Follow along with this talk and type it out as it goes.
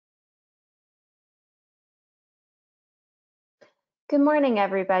Good morning,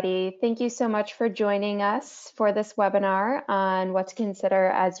 everybody. Thank you so much for joining us for this webinar on what to consider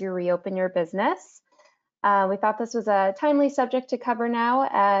as you reopen your business. We thought this was a timely subject to cover now,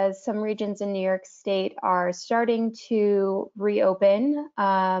 as some regions in New York State are starting to reopen.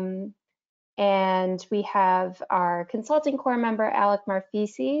 And we have our consulting core member, Alek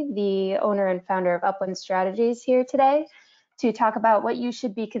Marfisi, the owner and founder of Upwind Strategies, here today to talk about what you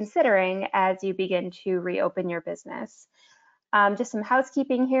should be considering as you begin to reopen your business. Just some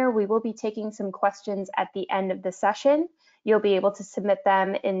housekeeping here. We will be taking some questions at the end of the session. You'll be able to submit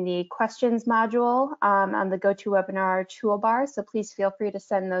them in the questions module on the GoToWebinar toolbar. So please feel free to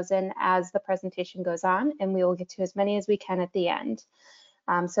send those in as the presentation goes on, and we will get to as many as we can at the end.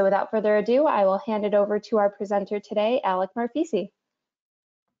 So without further ado, I will hand it over to our presenter today, Alek Marfisi.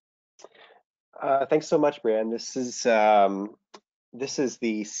 Thanks so much, Brianne. This is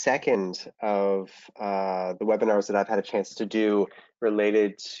the second of the webinars that I've had a chance to do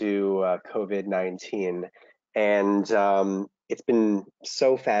related to COVID-19, and it's been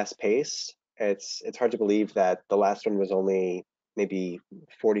so fast-paced. It's hard to believe that the last one was only maybe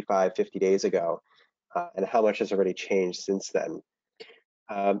 45, 50 days ago, and how much has already changed since then.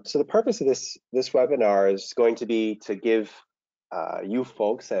 So the purpose of this webinar is going to be to give you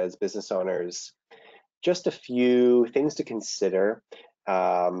folks as business owners just a few things to consider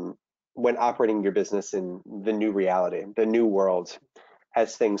when operating your business in the new reality, the new world,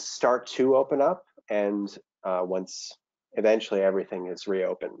 as things start to open up and once eventually everything is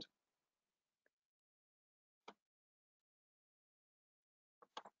reopened.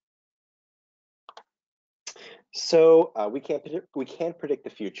 So we can't predict the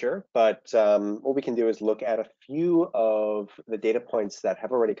future, but what we can do is look at a few of the data points that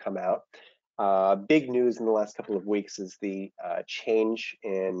have already come out. Big news in the last couple of weeks is the change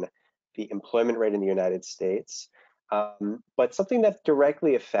in the employment rate in the United States. But something that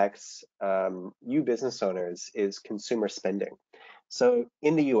directly affects you business owners is consumer spending. So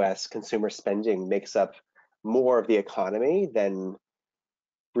in the US, consumer spending makes up more of the economy than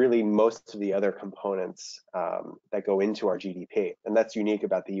really most of the other components that go into our GDP, and that's unique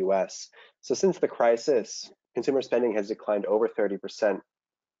about the US. So since the crisis, consumer spending has declined over 30%.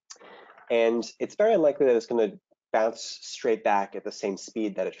 And it's very unlikely that it's going to bounce straight back at the same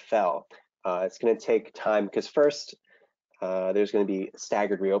speed that it fell. It's going to take time because first, there's going to be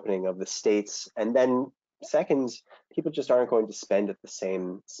staggered reopening of the states. And then second, people just aren't going to spend at the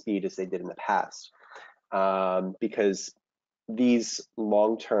same speed as they did in the past. Because these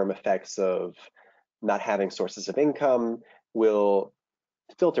long-term effects of not having sources of income will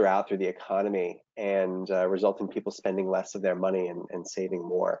filter out through the economy and result in people spending less of their money and saving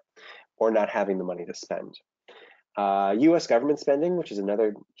more, or not having the money to spend. US government spending, which is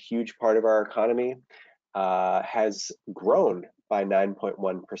another huge part of our economy, has grown by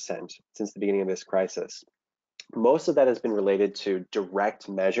 9.1% since the beginning of this crisis. Most of that has been related to direct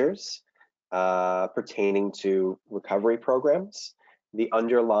measures pertaining to recovery programs. The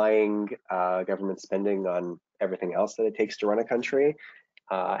underlying government spending on everything else that it takes to run a country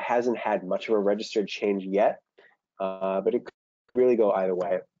hasn't had much of a registered change yet, but it could really go either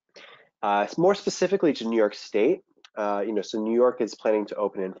way. More specifically to New York State, so New York is planning to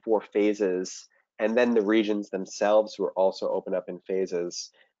open in 4 phases, and then the regions themselves will also open up in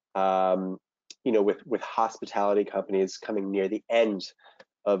phases. With hospitality companies coming near the end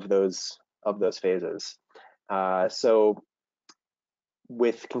of those phases. So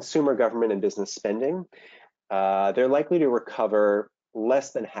with consumer, government, and business spending, they're likely to recover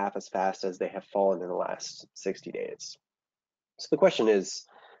less than half as fast as they have fallen in the last 60 days. So the question is,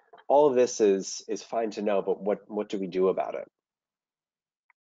 all of this is fine to know, but what do we do about it?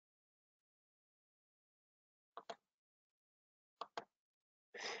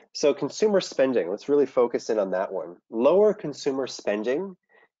 So consumer spending, let's really focus in on that one. Lower consumer spending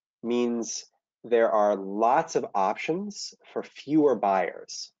means there are lots of options for fewer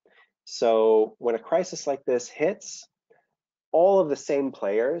buyers. So when a crisis like this hits, all of the same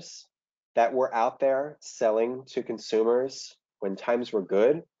players that were out there selling to consumers when times were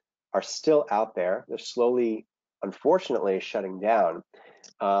good are still out there. They're slowly, unfortunately, shutting down.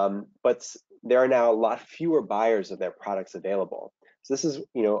 But there are now a lot fewer buyers of their products available. So this is,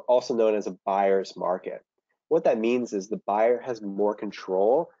 also known as a buyer's market. What that means is the buyer has more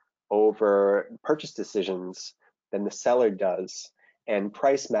control over purchase decisions than the seller does, and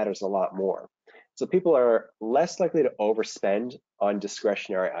price matters a lot more. So people are less likely to overspend on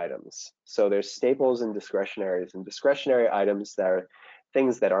discretionary items. So there's staples and discretionaries, and discretionary items that are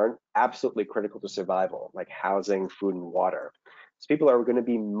things that aren't absolutely critical to survival, like housing, food, and water. So people are going to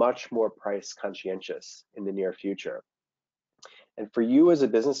be much more price conscientious in the near future. And for you as a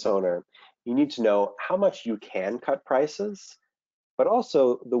business owner, you need to know how much you can cut prices, but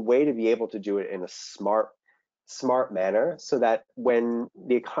also the way to be able to do it in a smart manner so that when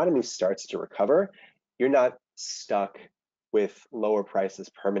the economy starts to recover, you're not stuck with lower prices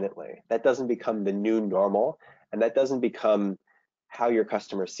permanently. That doesn't become the new normal, and that doesn't become how your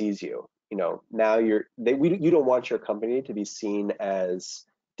customer sees you. You know, now you don't want your company to be seen as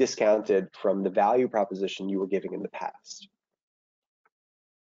discounted from the value proposition you were giving in the past.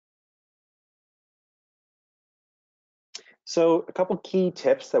 So a couple key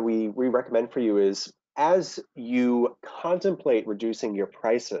tips that we recommend for you is, as you contemplate reducing your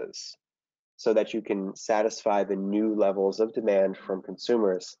prices so that you can satisfy the new levels of demand from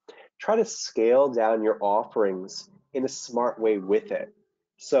consumers, try to scale down your offerings in a smart way with it.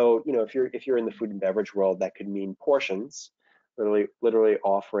 So, you know, if you're in the food and beverage world, that could mean portions, literally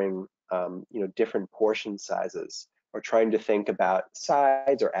offering different portion sizes, or trying to think about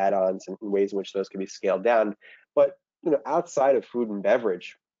sides or add-ons and ways in which those can be scaled down. But outside of food and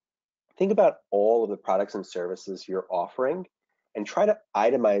beverage, think about all of the products and services you're offering and try to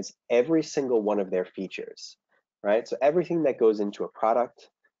itemize every single one of their features, right? So everything that goes into a product,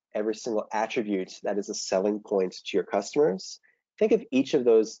 every single attribute that is a selling point to your customers, think of each of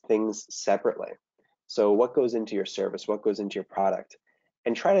those things separately. So what goes into your service, what goes into your product,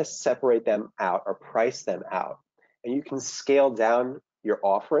 and try to separate them out or price them out. And you can scale down your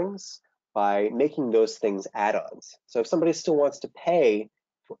offerings by making those things add-ons. So if somebody still wants to pay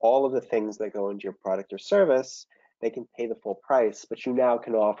for all of the things that go into your product or service, they can pay the full price, but you now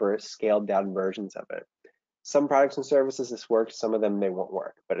can offer scaled down versions of it. Some products and services this works, some of them they won't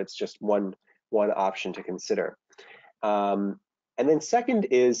work, but it's just one option to consider. And then second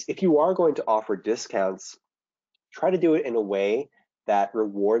is, if you are going to offer discounts, try to do it in a way that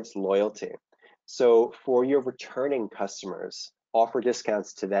rewards loyalty. So for your returning customers, offer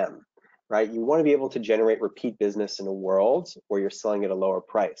discounts to them, right? You want to be able to generate repeat business in a world where you're selling at a lower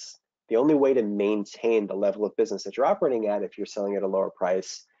price. The only way to maintain the level of business that you're operating at if you're selling at a lower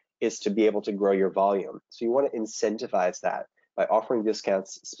price is to be able to grow your volume. So you want to incentivize that by offering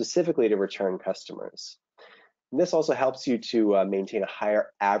discounts specifically to return customers. And this also helps you to maintain a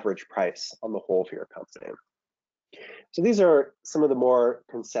higher average price on the whole for your company. So these are some of the more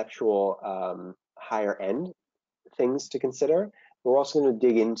conceptual, higher end things to consider. We're also going to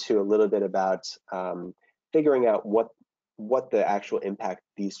dig into a little bit about figuring out what the actual impact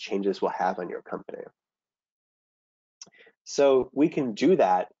these changes will have on your company. So we can do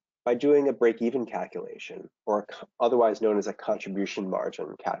that by doing a break-even calculation, or otherwise known as a contribution margin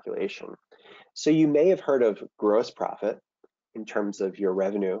calculation. So you may have heard of gross profit in terms of your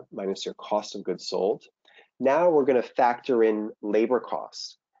revenue minus your cost of goods sold. Now we're going to factor in labor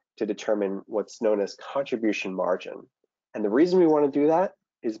costs to determine what's known as contribution margin. And the reason we want to do that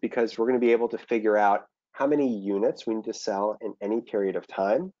is because we're going to be able to figure out how many units we need to sell in any period of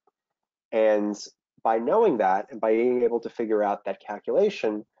time. And by knowing that and by being able to figure out that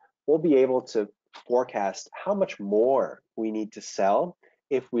calculation, we'll be able to forecast how much more we need to sell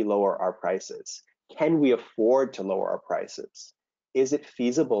if we lower our prices. Can we afford to lower our prices? Is it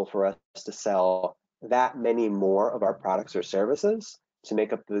feasible for us to sell that many more of our products or services to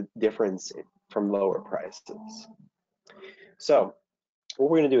make up the difference from lower prices? So what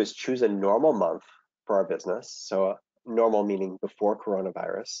we're going to do is choose a normal month for our business. So normal meaning before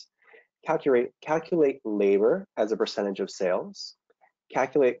coronavirus. Calculate labor as a percentage of sales.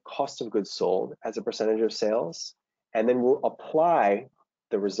 Calculate cost of goods sold as a percentage of sales. And then we'll apply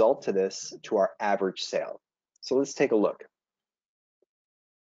the result to this to our average sale. So let's take a look.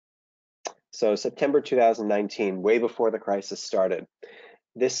 So September 2019, way before the crisis started,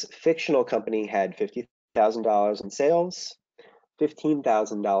 this fictional company had $50,000 in sales,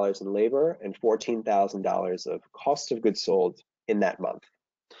 $15,000 in labor, and $14,000 of cost of goods sold in that month.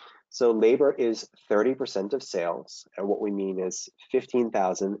 So labor is 30% of sales, and what we mean is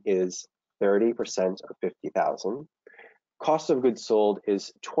 15,000 is 30% of 50,000. Cost of goods sold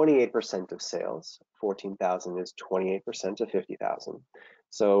is 28% of sales. 14,000 is 28% of 50,000.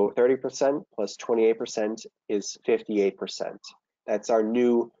 So 30% plus 28% is 58%. That's our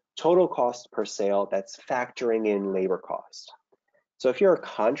new total cost per sale that's factoring in labor cost. So if you're a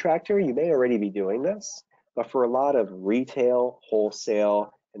contractor, you may already be doing this, but for a lot of retail,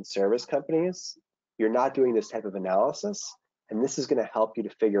 wholesale, and service companies, you're not doing this type of analysis, and this is going to help you to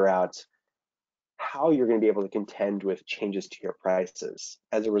figure out how you're going to be able to contend with changes to your prices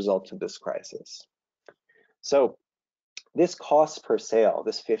as a result of this crisis. So this cost per sale,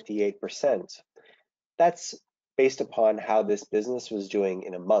 this 58%, that's based upon how this business was doing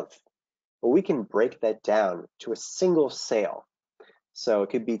in a month. But we can break that down to a single sale. So it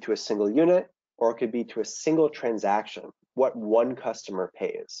could be to a single unit, or it could be to a single transaction, what one customer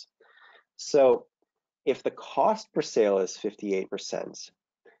pays. So if the cost per sale is 58%,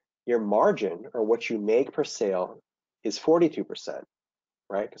 your margin, or what you make per sale, is 42%,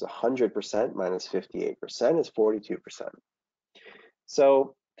 right? Because 100% minus 58% is 42%.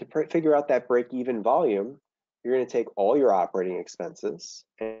 So to figure out that break-even volume, you're going to take all your operating expenses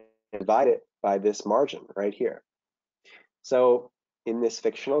and divide it by this margin right here. So in this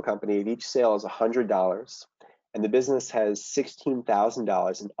fictional company, if each sale is $100 and the business has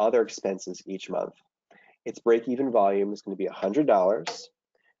 $16,000 in other expenses each month, its break-even volume is going to be $100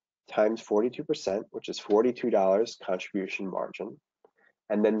 times 42%, which is $42 contribution margin.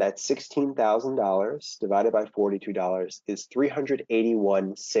 And then that $16,000 divided by $42 is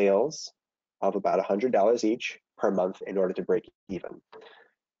 381 sales of about $100 each per month in order to break even.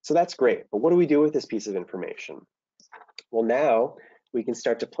 So that's great, but what do we do with this piece of information? Well, now we can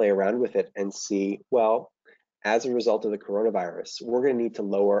start to play around with it and see, well, as a result of the coronavirus, we're going to need to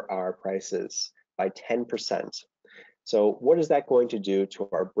lower our prices by 10%. So what is that going to do to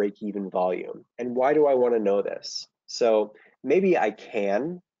our break-even volume? And why do I want to know this? So maybe I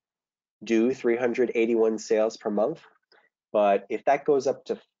can do 381 sales per month, but if that goes up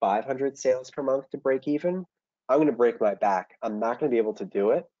to 500 sales per month to break even, I'm going to break my back. I'm not going to be able to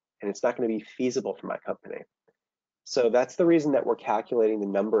do it, and it's not going to be feasible for my company. So that's the reason that we're calculating the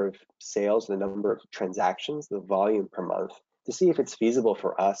number of sales, the number of transactions, the volume per month, to see if it's feasible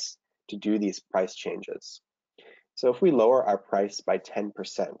for us to do these price changes. So if we lower our price by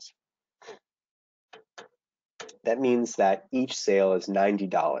 10%, that means that each sale is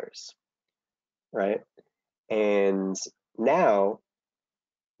 $90, right? And now,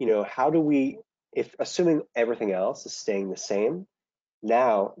 how do we, if assuming everything else is staying the same,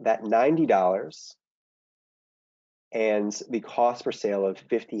 now that $90 and the cost per sale of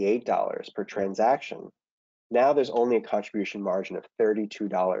 $58 per transaction, now there's only a contribution margin of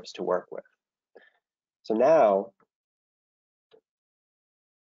 $32 to work with. So now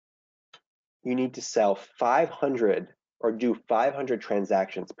you need to sell 500 or do 500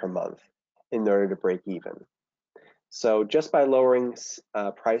 transactions per month in order to break even. So just by lowering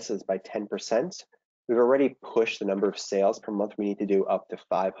prices by 10%, we've already pushed the number of sales per month we need to do up to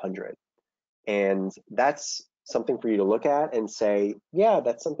 500. And that's something for you to look at and say, yeah,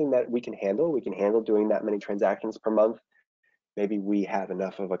 that's something that we can handle. We can handle doing that many transactions per month. Maybe we have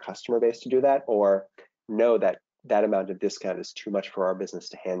enough of a customer base to do that, or no, that amount of discount is too much for our business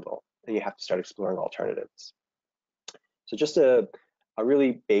to handle, and you have to start exploring alternatives. So just a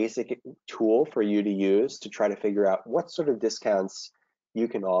really basic tool for you to use to try to figure out what sort of discounts you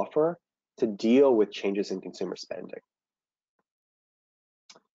can offer to deal with changes in consumer spending.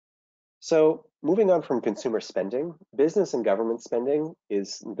 So moving on from consumer spending, business and government spending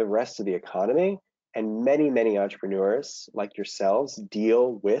is the rest of the economy, and many, many entrepreneurs like yourselves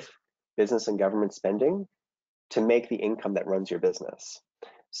deal with business and government spending to make the income that runs your business.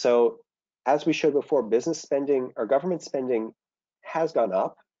 So as we showed before, business spending or government spending has gone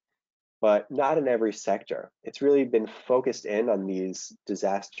up, but not in every sector. It's really been focused in on these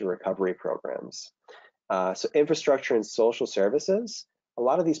disaster recovery programs. So infrastructure and social services, a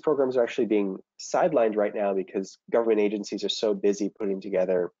lot of these programs are actually being sidelined right now because government agencies are so busy putting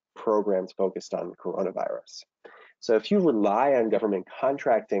together programs focused on coronavirus. So if you rely on government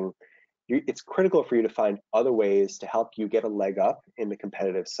contracting, it's critical for you to find other ways to help you get a leg up in the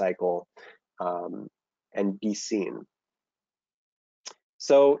competitive cycle and be seen.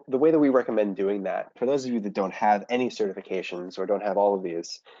 So the way that we recommend doing that, for those of you that don't have any certifications or don't have all of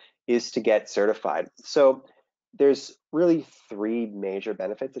these, is to get certified. So there's really three major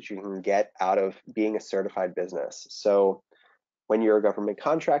benefits that you can get out of being a certified business. So when you're a government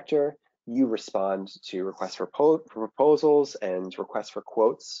contractor, you respond to requests for proposals and requests for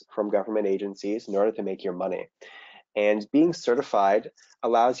quotes from government agencies in order to make your money. And being certified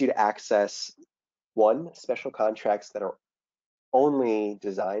allows you to access, one, special contracts that are only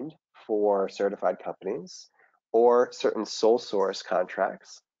designed for certified companies, or certain sole source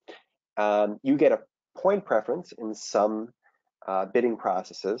contracts. You get a point preference in some bidding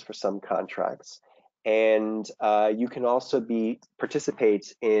processes for some contracts, and you can also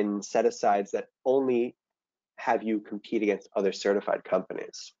participate in set-asides that only have you compete against other certified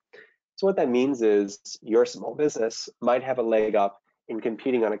companies. So what that means is your small business might have a leg up in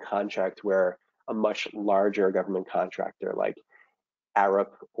competing on a contract where a much larger government contractor like Arup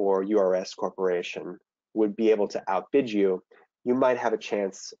or URS Corporation would be able to outbid you. You might have a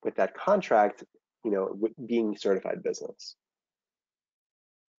chance with that contract, being certified business.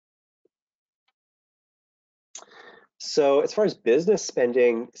 So as far as business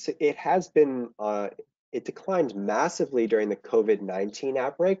spending, so it has been, it declined massively during the COVID-19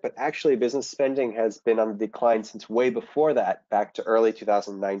 outbreak, but actually business spending has been on the decline since way before that, back to early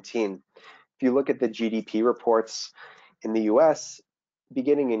 2019. If you look at the GDP reports in the US,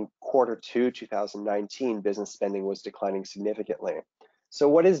 beginning in Q2 2019, business spending was declining significantly. So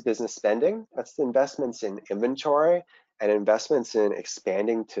what is business spending? That's the investments in inventory and investments in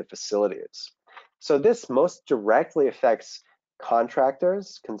expanding to facilities. So this most directly affects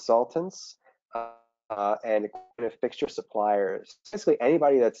contractors, consultants, and equipment fixture suppliers, basically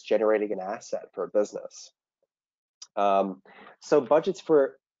anybody that's generating an asset for a business. So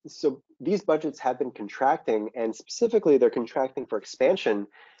these budgets have been contracting, and specifically they're contracting for expansion.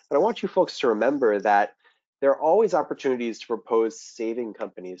 But I want you folks to remember that there are always opportunities to propose saving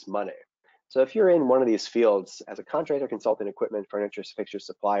companies money. So if you're in one of these fields as a contractor, consultant, equipment, furniture, fixture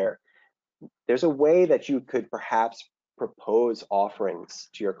supplier, there's a way that you could perhaps propose offerings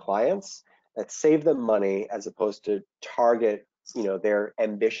to your clients that save them money as opposed to target, their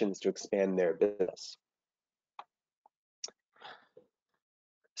ambitions to expand their business.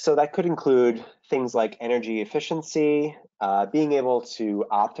 So that could include things like energy efficiency, being able to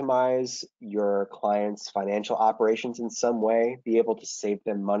optimize your clients' financial operations in some way, be able to save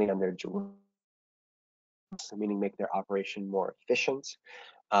them money on their direct, meaning make their operation more efficient,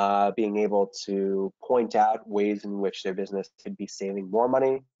 being able to point out ways in which their business could be saving more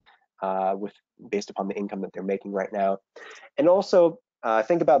money based upon the income that they're making right now. And also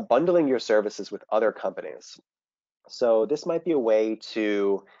think about bundling your services with other companies. So this might be a way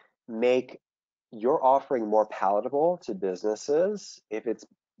to make your offering more palatable to businesses if it's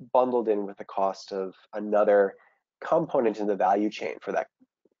bundled in with the cost of another component in the value chain for that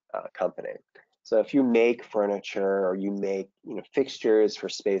company. So if you make furniture or you make fixtures for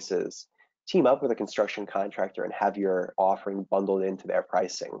spaces, team up with a construction contractor and have your offering bundled into their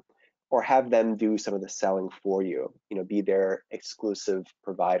pricing, or have them do some of the selling for you, be their exclusive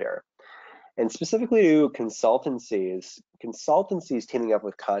provider. And specifically to consultancies teaming up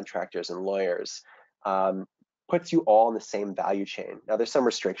with contractors and lawyers puts you all in the same value chain. Now, there's some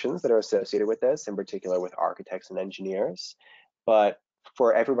restrictions that are associated with this, in particular with architects and engineers. But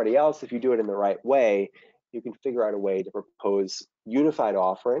for everybody else, if you do it in the right way, you can figure out a way to propose unified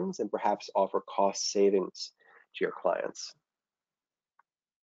offerings and perhaps offer cost savings to your clients.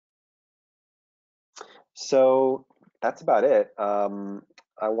 So that's about it.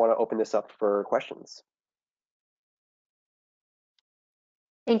 I want to open this up for questions.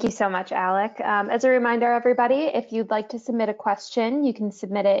 Thank you so much, Alek. As a reminder, everybody, if you'd like to submit a question, you can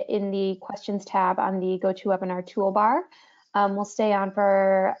submit it in the questions tab on the GoToWebinar toolbar. We'll stay on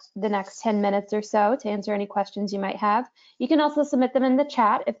for the next 10 minutes or so to answer any questions you might have. You can also submit them in the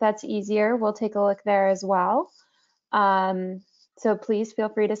chat if that's easier. We'll take a look there as well. So please feel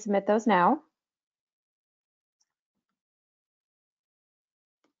free to submit those now.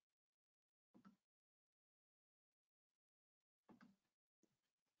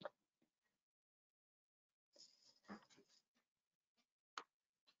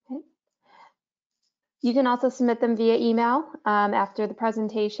 You can also submit them via email after the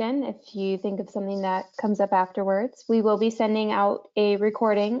presentation if you think of something that comes up afterwards. We will be sending out a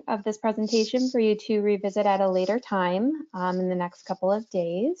recording of this presentation for you to revisit at a later time in the next couple of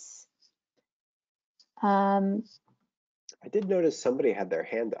days. I did notice somebody had their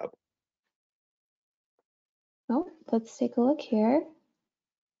hand up. Oh, let's take a look here.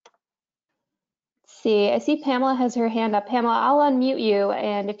 Let's see, I see Pamela has her hand up. Pamela, I'll unmute you,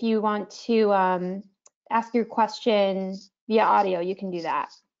 and if you want to ask your question via audio, you can do that.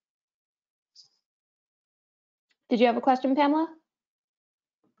 Did you have a question, Pamela?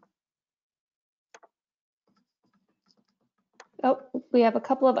 Oh, we have a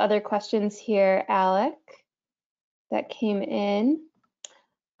couple of other questions here, Alek, that came in.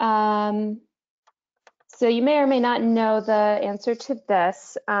 So you may or may not know the answer to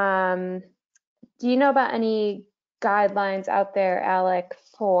this. Do you know about any guidelines out there, Alek,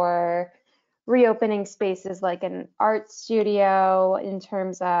 for reopening spaces like an art studio in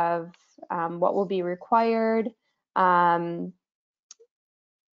terms of what will be required? Any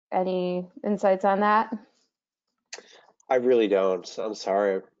insights on that? I really don't. I'm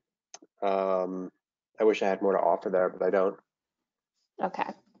sorry. I wish I had more to offer there, but I don't.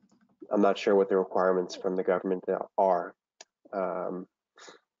 Okay. I'm not sure what the requirements from the government are.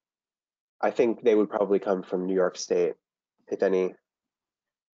 I think they would probably come from New York State, if any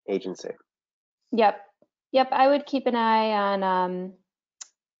agency. Yep. I would keep an eye on,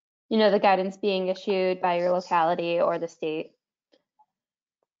 the guidance being issued by your locality or the state.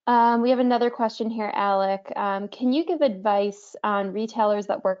 We have another question here, Alec. Can you give advice on retailers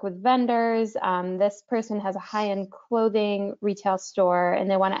that work with vendors? This person has a high-end clothing retail store and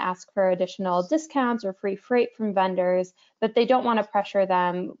they want to ask for additional discounts or free freight from vendors, but they don't want to pressure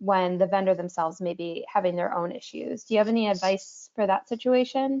them when the vendor themselves may be having their own issues. Do you have any advice for that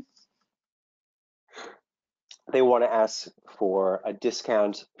situation? They want to ask for a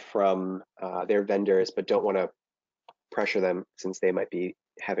discount from their vendors, but don't want to pressure them since they might be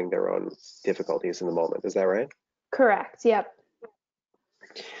having their own difficulties in the moment. Is that right? Correct. Yep.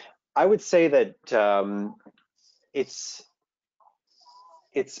 I would say that it's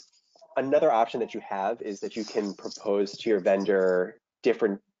another option that you have is that you can propose to your vendor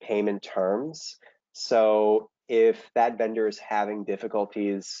different payment terms. So if that vendor is having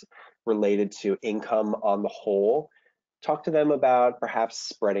difficulties related to income on the whole, talk to them about perhaps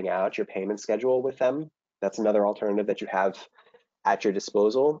spreading out your payment schedule with them. That's another alternative that you have at your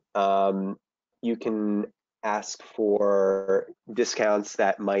disposal. You can ask for discounts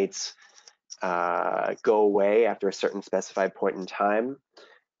that might go away after a certain specified point in time.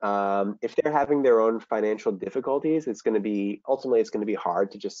 If they're having their own financial difficulties, ultimately it's going to be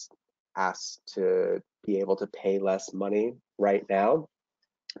hard to just ask to be able to pay less money right now.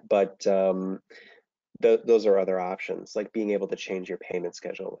 But those are other options, like being able to change your payment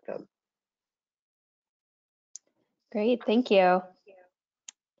schedule with them. Great. Thank you.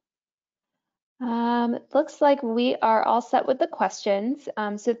 It looks like we are all set with the questions.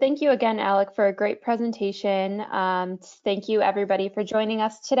 So thank you again, Alec, for a great presentation. Thank you everybody for joining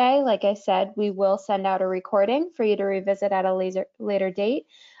us today. Like I said, we will send out a recording for you to revisit at a later date.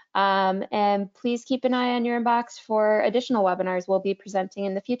 And please keep an eye on your inbox for additional webinars we'll be presenting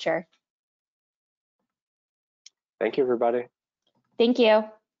in the future. Thank you, everybody. Thank you.